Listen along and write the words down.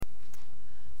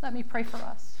Let me pray for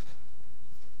us.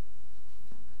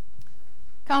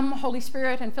 Come, Holy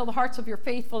Spirit, and fill the hearts of your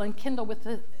faithful and kindle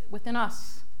within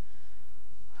us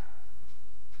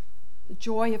the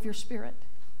joy of your Spirit.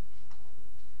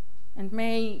 And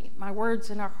may my words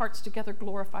and our hearts together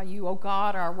glorify you, O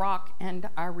God, our rock and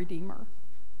our Redeemer.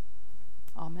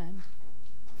 Amen.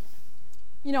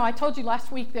 You know, I told you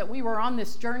last week that we were on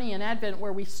this journey in Advent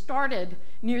where we started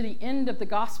near the end of the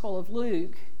Gospel of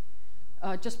Luke,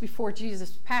 just before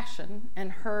Jesus' Passion,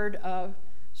 and heard a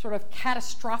sort of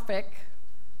catastrophic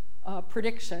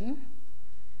prediction.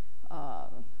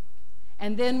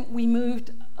 And then we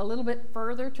moved a little bit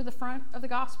further to the front of the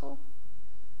Gospel,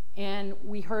 and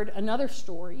we heard another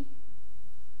story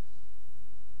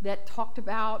that talked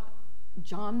about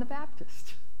John the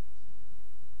Baptist.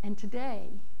 And today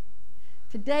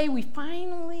we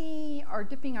finally are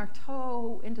dipping our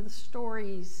toe into the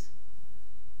stories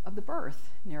of the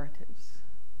birth narratives,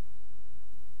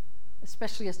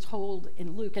 especially as told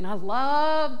in Luke. And I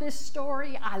love this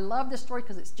story. I love this story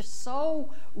because it's just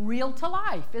so real to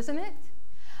life, isn't it?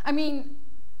 I mean,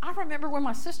 I remember when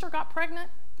my sister got pregnant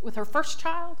with her first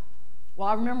child. Well,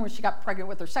 I remember when she got pregnant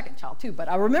with her second child too, but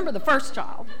I remember the first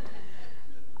child.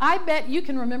 I bet you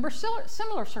can remember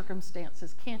similar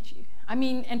circumstances, can't you? I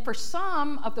mean, and for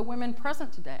some of the women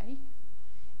present today,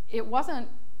 it wasn't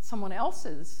someone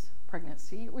else's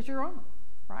pregnancy, it was your own,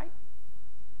 right?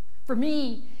 For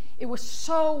me, it was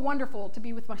so wonderful to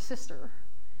be with my sister.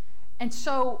 And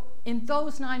so in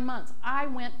those 9 months, I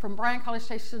went from Bryan College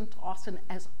Station to Austin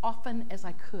as often as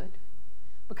I could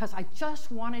because I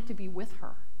just wanted to be with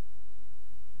her.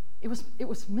 It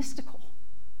was mystical.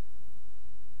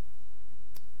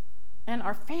 And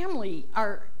our family,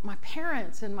 my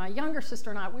parents and my younger sister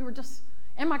and I,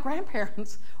 and my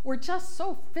grandparents were just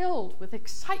so filled with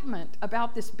excitement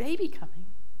about this baby coming.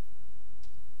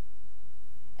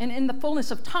 And in the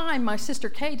fullness of time, my sister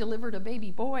Kay delivered a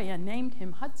baby boy and named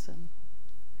him Hudson.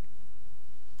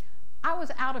 I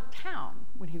was out of town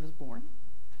when he was born.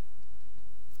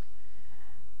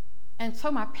 And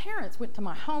so my parents went to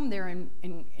my home there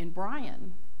in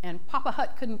Bryan, and Papa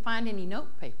Hutt couldn't find any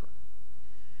note paper.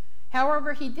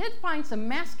 However, he did find some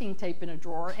masking tape in a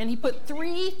drawer, and he put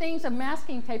 3 things of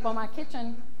masking tape on my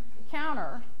kitchen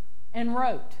counter and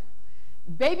wrote,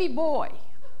 "Baby boy,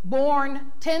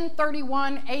 born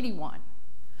 10/31/81,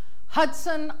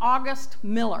 Hudson August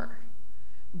Miller,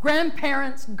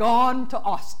 grandparents gone to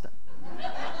Austin."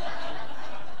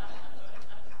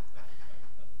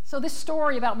 So this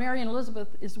story about Mary and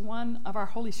Elizabeth is one of our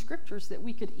Holy Scriptures that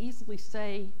we could easily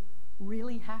say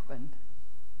really happened.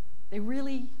 They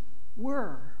really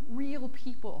were real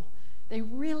people. They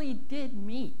really did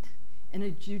meet in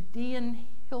a Judean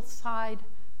hillside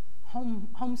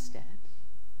homestead.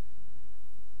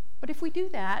 But if we do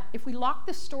that, if we lock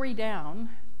this story down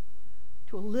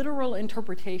to a literal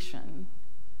interpretation,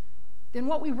 then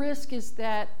what we risk is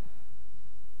that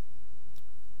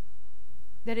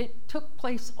it took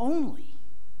place only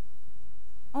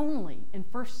in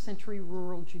first century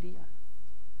rural Judea.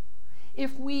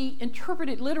 If we interpret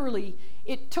it literally,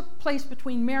 it took place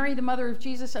between Mary, the mother of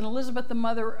Jesus, and Elizabeth, the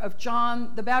mother of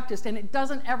John the Baptist, and it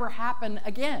doesn't ever happen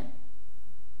again.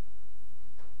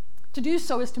 To do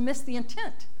so is to miss the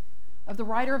intent of the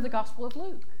writer of the Gospel of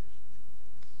Luke.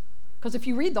 Because if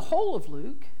you read the whole of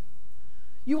Luke,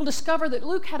 you will discover that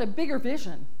Luke had a bigger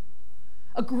vision,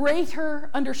 a greater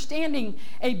understanding,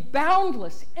 a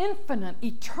boundless, infinite,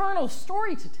 eternal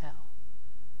story to tell.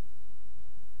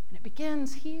 And it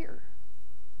begins here.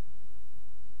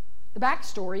 The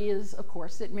backstory is, of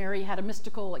course, that Mary had a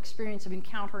mystical experience of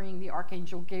encountering the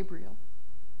Archangel Gabriel.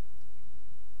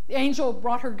 The angel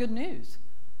brought her good news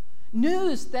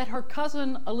that her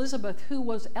cousin Elizabeth, who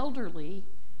was elderly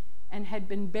and had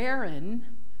been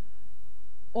barren,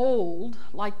 old,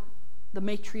 like the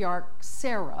matriarch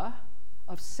Sarah,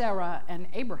 of Sarah and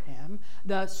Abraham,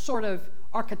 the sort of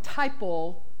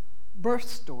archetypal birth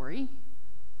story,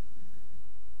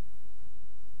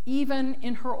 even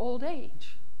in her old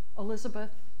age,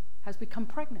 Elizabeth has become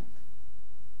pregnant.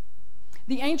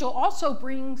 The angel also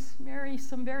brings Mary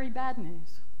some very bad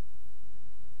news,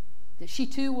 that she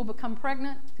too will become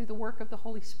pregnant through the work of the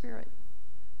Holy Spirit,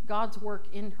 God's work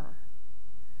in her.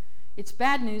 It's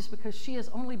bad news because she is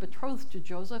only betrothed to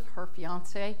Joseph, her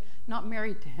fiancé, not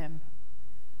married to him.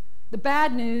 The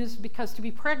bad news because to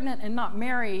be pregnant and not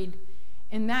married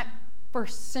in that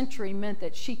first century meant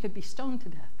that she could be stoned to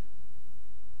death.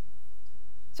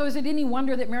 So is it any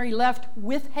wonder that Mary left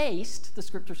with haste, the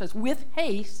scripture says, with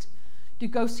haste, to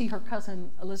go see her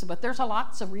cousin Elizabeth? There's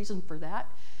lots of reason for that.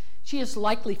 She is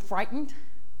likely frightened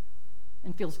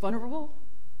and feels vulnerable.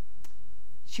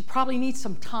 She probably needs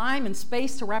some time and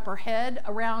space to wrap her head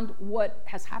around what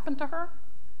has happened to her.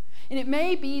 And it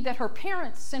may be that her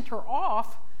parents sent her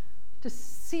off to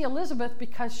see Elizabeth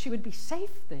because she would be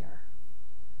safe there,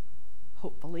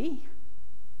 hopefully.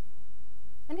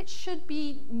 And it should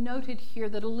be noted here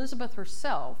that Elizabeth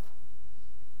herself,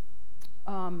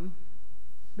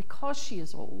 because she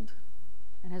is old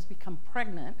and has become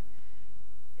pregnant,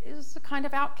 is a kind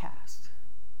of outcast.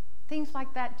 Things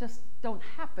like that just don't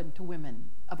happen to women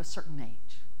of a certain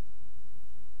age.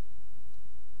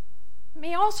 It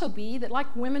may also be that,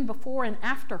 like women before and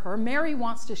after her, Mary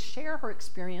wants to share her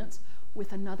experience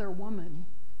with another woman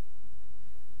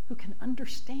who can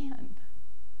understand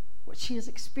what she is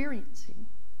experiencing.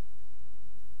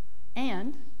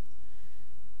 And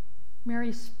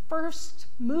Mary's first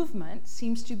movement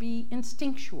seems to be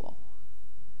instinctual,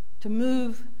 to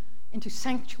move into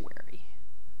sanctuary,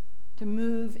 to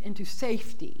move into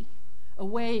safety,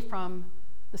 away from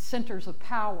the centers of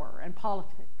power and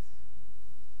politics.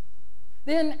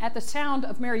 Then, at the sound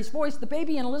of Mary's voice, the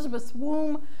baby in Elizabeth's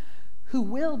womb, who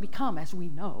will become, as we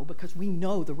know, because we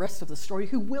know the rest of the story,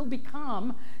 who will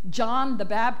become John the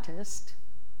Baptist,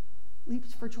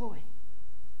 leaps for joy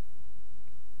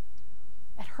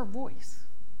at her voice.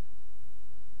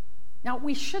 Now,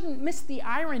 we shouldn't miss the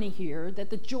irony here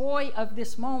that the joy of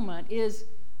this moment is,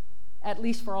 at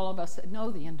least for all of us that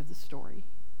know the end of the story,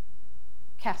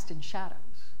 cast in shadows.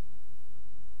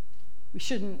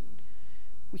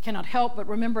 We cannot help but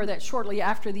remember that shortly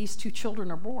after these two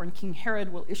children are born, King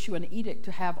Herod will issue an edict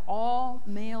to have all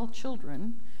male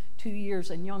children 2 years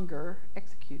and younger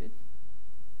executed.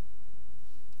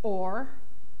 Or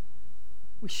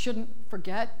we shouldn't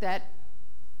forget that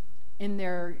in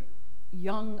their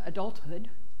young adulthood,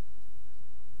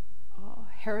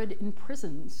 Herod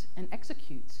imprisons and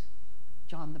executes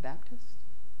John the Baptist.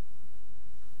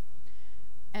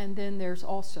 And then there's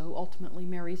also ultimately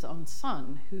Mary's own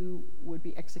son, who would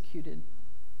be executed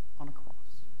on a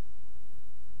cross.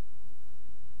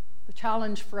 The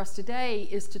challenge for us today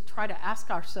is to try to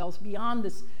ask ourselves, beyond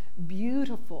this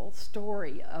beautiful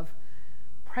story of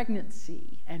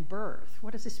pregnancy and birth,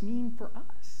 what does this mean for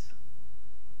us?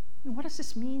 And what does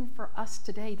this mean for us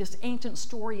today, this ancient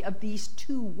story of these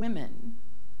two women?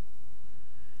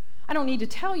 I don't need to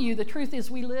tell you, the truth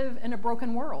is we live in a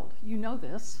broken world. You know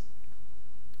this.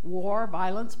 War,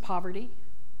 violence, poverty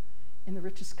in the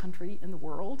richest country in the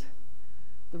world.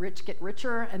 The rich get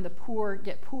richer and the poor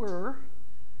get poorer.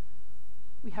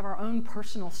 We have our own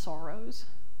personal sorrows.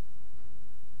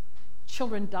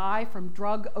 Children die from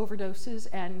drug overdoses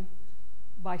and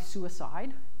by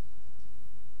suicide.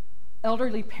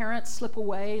 Elderly parents slip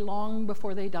away long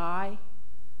before they die.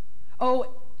 Oh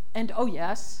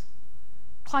yes,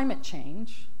 climate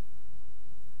change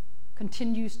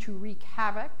continues to wreak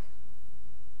havoc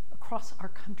across our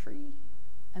country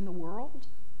and the world.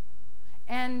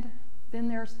 And then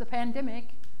there's the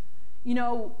pandemic. You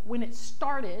know, when it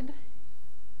started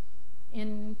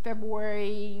in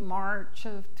February, March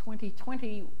of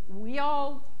 2020, we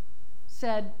all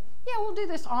said, yeah, we'll do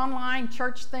this online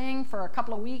church thing for a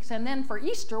couple of weeks, and then for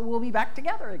Easter, we'll be back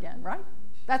together again, right?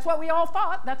 That's what we all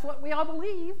thought. That's what we all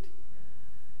believed.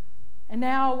 And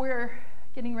now we're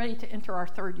getting ready to enter our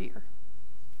third year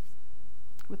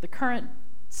with the current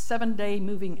 7-day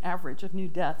moving average of new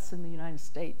deaths in the United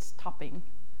States topping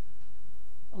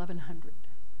 1,100.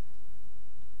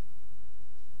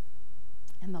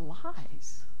 And the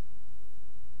lies,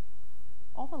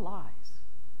 all the lies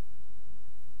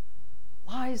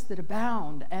that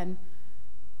abound and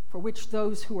for which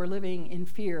those who are living in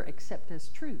fear accept as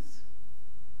truths.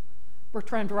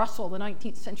 Bertrand Russell, the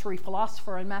 19th century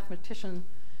philosopher and mathematician,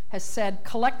 has said,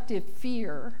 collective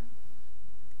fear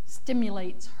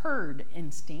stimulates herd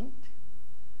instinct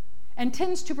and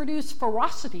tends to produce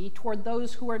ferocity toward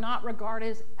those who are not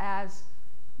regarded as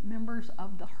members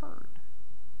of the herd.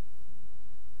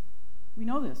 We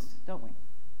know this, don't we?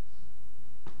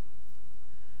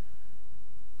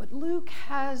 But Luke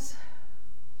has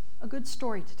a good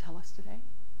story to tell us today,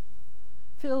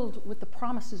 filled with the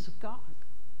promises of God.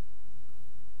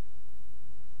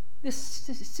 This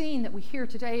scene that we hear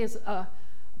today is a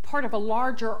part of a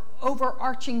larger,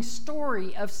 overarching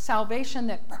story of salvation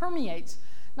that permeates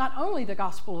not only the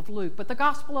Gospel of Luke, but the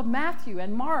Gospel of Matthew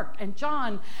and Mark and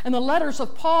John and the letters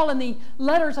of Paul and the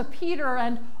letters of Peter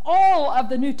and all of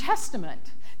the New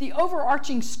Testament. The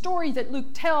overarching story that Luke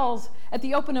tells at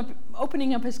the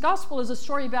opening of his Gospel is a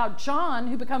story about John,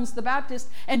 who becomes the Baptist,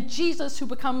 and Jesus, who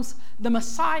becomes the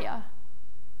Messiah.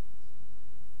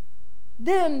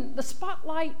 Then the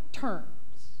spotlight turns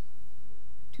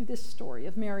to this story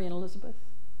of Mary and Elizabeth,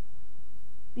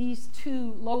 these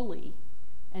two lowly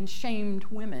and shamed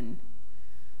women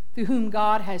through whom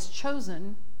God has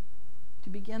chosen to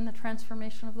begin the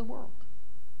transformation of the world.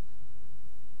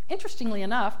 Interestingly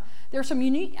enough, there are some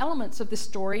unique elements of this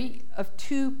story of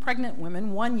two pregnant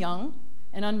women, one young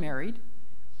and unmarried,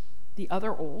 the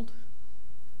other old.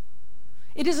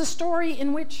 It is a story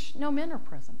in which no men are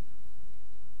present,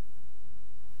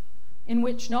 in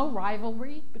which no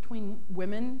rivalry between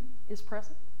women is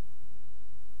present,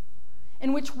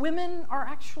 in which women are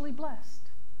actually blessed,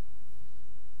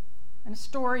 and a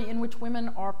story in which women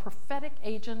are prophetic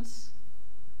agents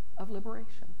of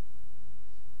liberation.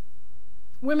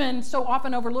 Women, so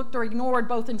often overlooked or ignored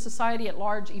both in society at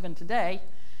large even today,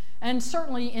 and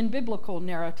certainly in biblical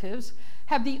narratives,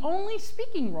 have the only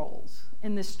speaking roles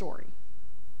in this story.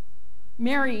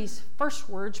 Mary's first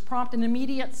words prompt an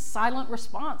immediate silent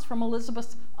response from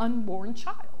Elizabeth's unborn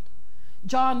child.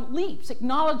 John leaps,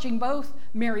 acknowledging both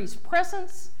Mary's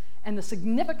presence and the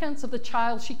significance of the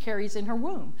child she carries in her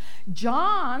womb.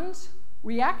 John's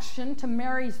reaction to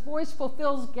Mary's voice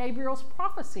fulfills Gabriel's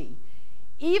prophecy.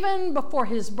 Even before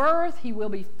his birth, he will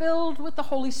be filled with the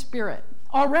Holy Spirit.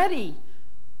 Already,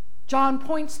 John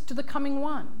points to the coming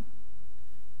one.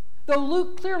 Though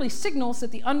Luke clearly signals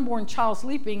that the unborn child's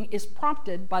leaping is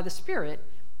prompted by the Spirit,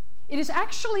 it is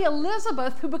actually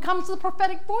Elizabeth who becomes the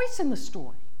prophetic voice in the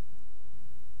story.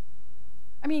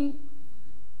 I mean,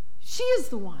 she is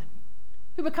the one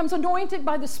who becomes anointed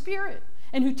by the Spirit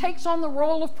and who takes on the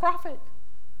role of prophet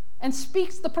and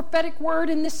speaks the prophetic word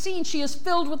in this scene. She is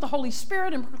filled with the Holy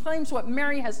Spirit and proclaims what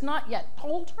Mary has not yet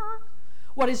told her,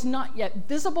 what is not yet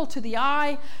visible to the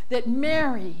eye, that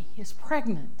Mary is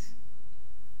pregnant.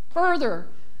 Further,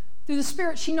 through the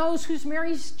Spirit, she knows whose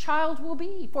Mary's child will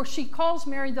be, for she calls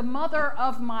Mary the mother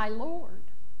of my Lord,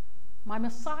 my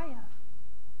Messiah,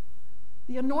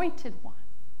 the anointed one.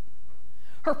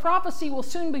 Her prophecy will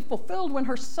soon be fulfilled when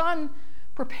her son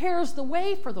prepares the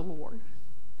way for the Lord.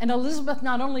 And Elizabeth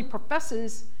not only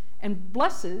professes and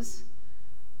blesses,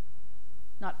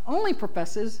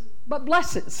 but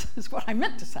blesses, is what I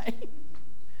meant to say.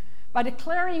 By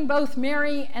declaring both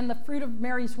Mary and the fruit of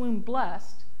Mary's womb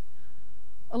blessed,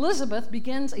 Elizabeth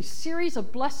begins a series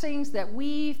of blessings that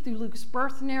weave through Luke's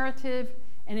birth narrative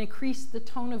and increase the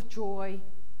tone of joy,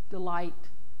 delight,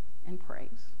 and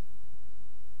praise.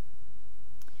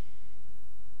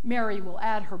 Mary will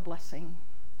add her blessing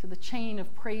to the chain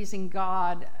of praising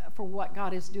God for what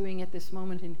God is doing at this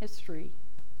moment in history.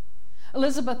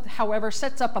 Elizabeth, however,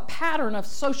 sets up a pattern of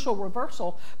social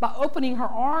reversal by opening her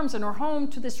arms and her home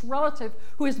to this relative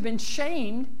who has been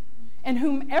shamed and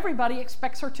whom everybody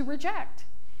expects her to reject.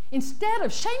 Instead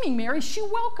of shaming Mary, she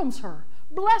welcomes her,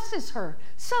 blesses her,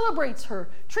 celebrates her,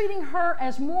 treating her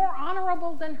as more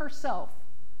honorable than herself.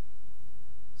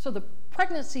 So the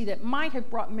pregnancy that might have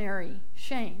brought Mary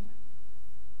shame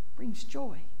brings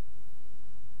joy.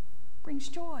 Brings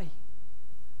joy.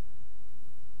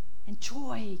 And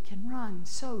joy can run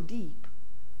so deep,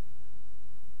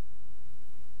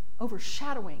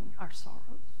 overshadowing our sorrows.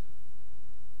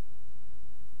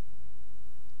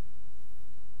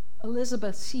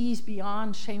 Elizabeth sees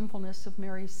beyond shamefulness of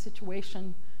Mary's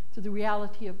situation to the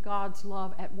reality of God's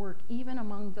love at work, even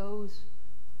among those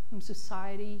whom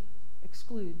society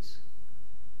excludes.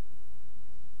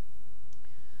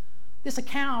 This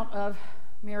account of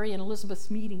Mary and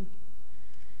Elizabeth's meeting,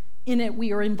 in it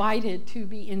we are invited to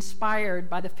be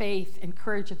inspired by the faith and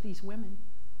courage of these women,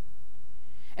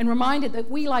 and reminded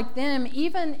that we, like them,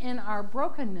 even in our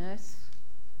brokenness,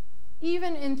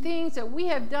 even in things that we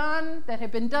have done that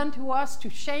have been done to us to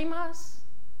shame us,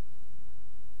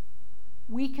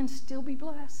 we can still be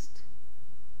blessed.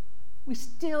 We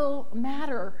still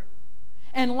matter.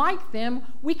 And like them,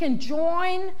 we can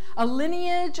join a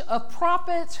lineage of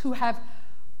prophets who have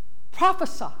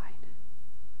prophesied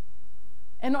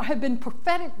and have been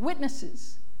prophetic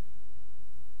witnesses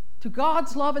to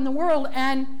God's love in the world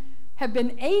and have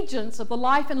been agents of the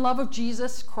life and love of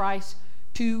Jesus Christ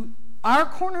to our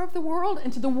corner of the world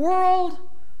and to the world,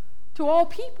 to all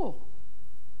people.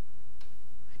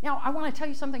 Now, I want to tell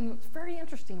you something that's very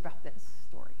interesting about this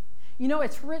story. You know,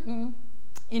 it's written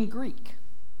in Greek.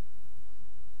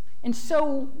 And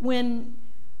so when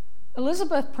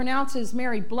Elizabeth pronounces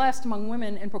Mary blessed among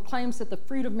women and proclaims that the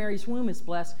fruit of Mary's womb is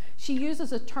blessed, she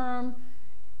uses a term,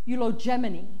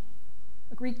 eulogemene,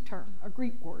 a Greek term, a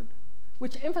Greek word,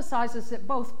 which emphasizes that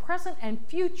both present and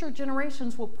future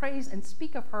generations will praise and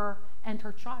speak of her and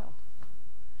her child.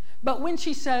 But when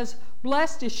she says,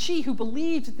 blessed is she who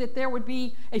believed that there would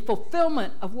be a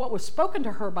fulfillment of what was spoken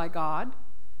to her by God,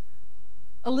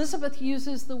 Elizabeth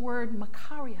uses the word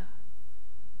Makaria,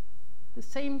 the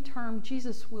same term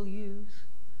Jesus will use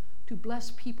to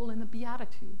bless people in the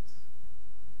Beatitudes.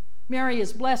 Mary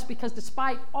is blessed because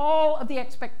despite all of the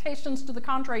expectations to the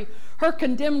contrary, her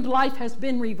condemned life has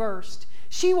been reversed.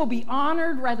 She will be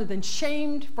honored rather than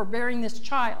shamed for bearing this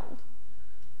child.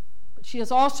 But she has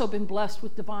also been blessed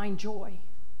with divine joy.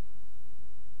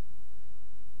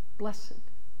 Blessed,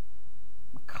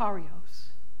 Makarios,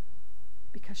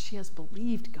 because she has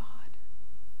believed God.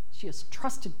 She has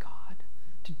trusted God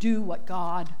to do what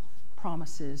God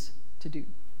promises to do.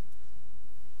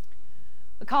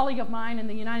 A colleague of mine in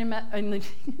the United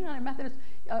Methodist,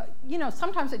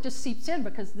 sometimes it just seeps in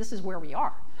because this is where we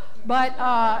are. But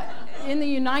in the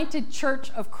United Church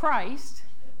of Christ,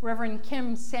 Reverend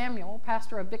Kim Samuel,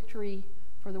 pastor of Victory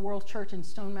for the World Church in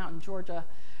Stone Mountain, Georgia,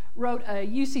 wrote a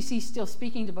UCC Still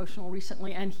Speaking devotional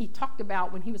recently, and he talked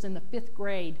about when he was in the 5th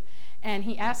grade, and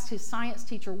he asked his science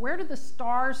teacher, where do the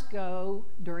stars go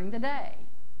during the day?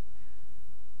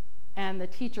 And the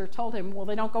teacher told him, well,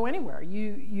 they don't go anywhere.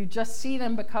 You just see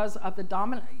them because of the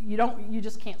dominant, you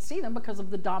just can't see them because of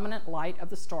the dominant light of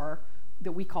the star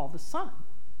that we call the sun.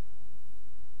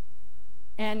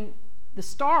 And the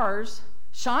stars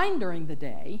shine during the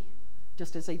day,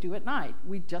 just as they do at night.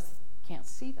 We just can't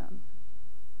see them.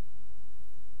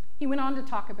 He went on to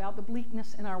talk about the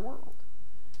bleakness in our world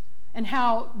and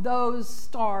how those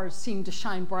stars seem to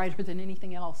shine brighter than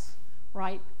anything else,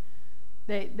 right?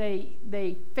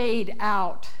 They fade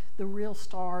out the real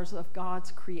stars of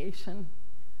God's creation: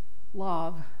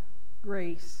 love,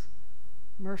 grace,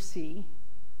 mercy,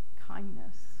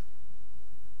 kindness.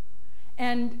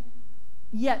 And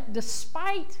yet,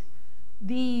 despite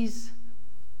these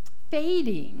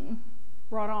fading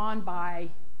brought on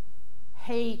by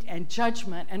hate and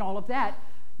judgment and all of that,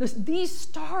 these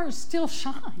stars still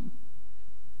shine.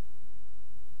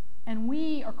 And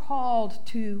we are called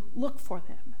to look for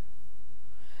them.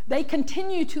 They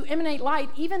continue to emanate light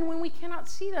even when we cannot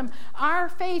see them. Our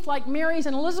faith, like Mary's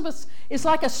and Elizabeth's, is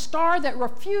like a star that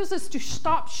refuses to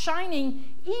stop shining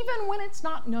even when it's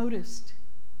not noticed.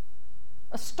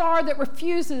 A star that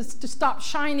refuses to stop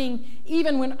shining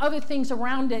even when other things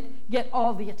around it get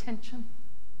all the attention.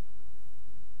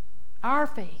 Our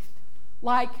faith,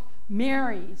 like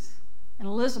Mary's and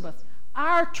Elizabeth's,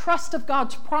 our trust of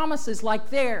God's promises, like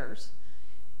theirs,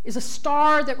 is a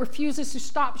star that refuses to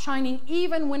stop shining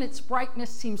even when its brightness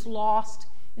seems lost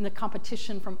in the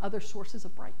competition from other sources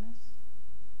of brightness.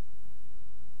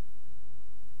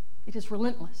 It is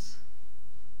relentless.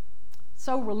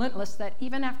 So relentless that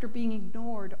even after being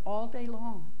ignored all day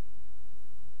long,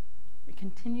 it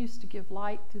continues to give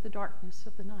light through the darkness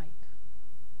of the night.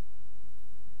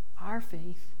 Our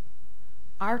faith,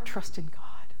 our trust in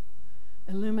God,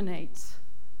 illuminates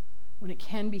when it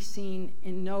can be seen,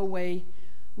 in no way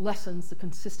lessens the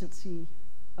consistency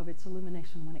of its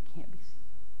illumination when it can't be seen.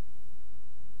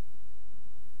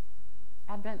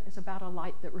 Advent is about a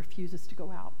light that refuses to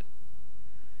go out.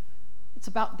 It's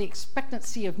about the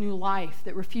expectancy of new life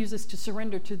that refuses to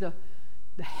surrender to the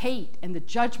hate and the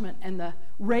judgment and the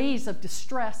rays of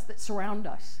distress that surround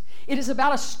us. It is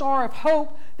about a star of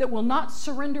hope that will not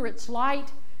surrender its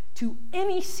light to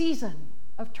any season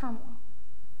of turmoil.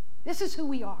 This is who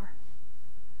we are.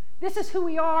 This is who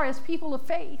we are as people of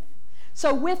faith.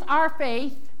 So with our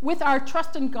faith, with our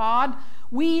trust in God,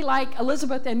 we, like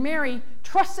Elizabeth and Mary,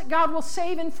 trust that God will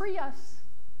save and free us.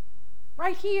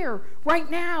 Right here,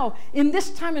 right now, in this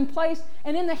time and place,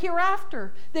 and in the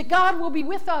hereafter, that God will be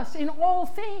with us in all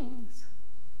things.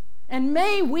 And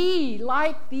may we,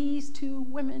 like these two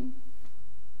women,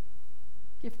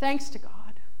 give thanks to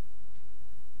God,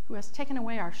 who has taken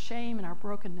away our shame and our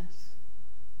brokenness.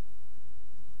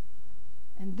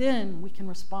 And then we can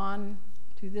respond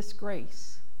to this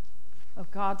grace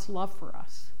of God's love for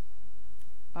us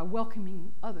by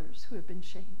welcoming others who have been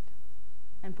shamed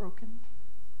and broken,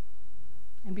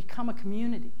 and become a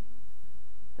community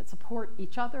that support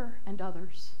each other and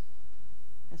others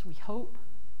as we hope,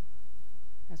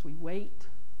 as we wait,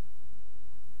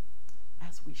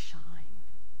 as we shine.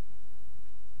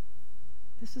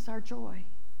 This is our joy,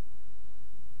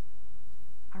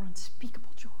 our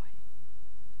unspeakable joy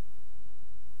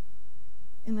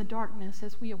in the darkness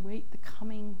as we await the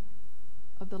coming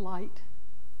of the light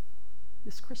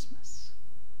this Christmas.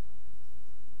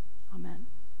 Amen.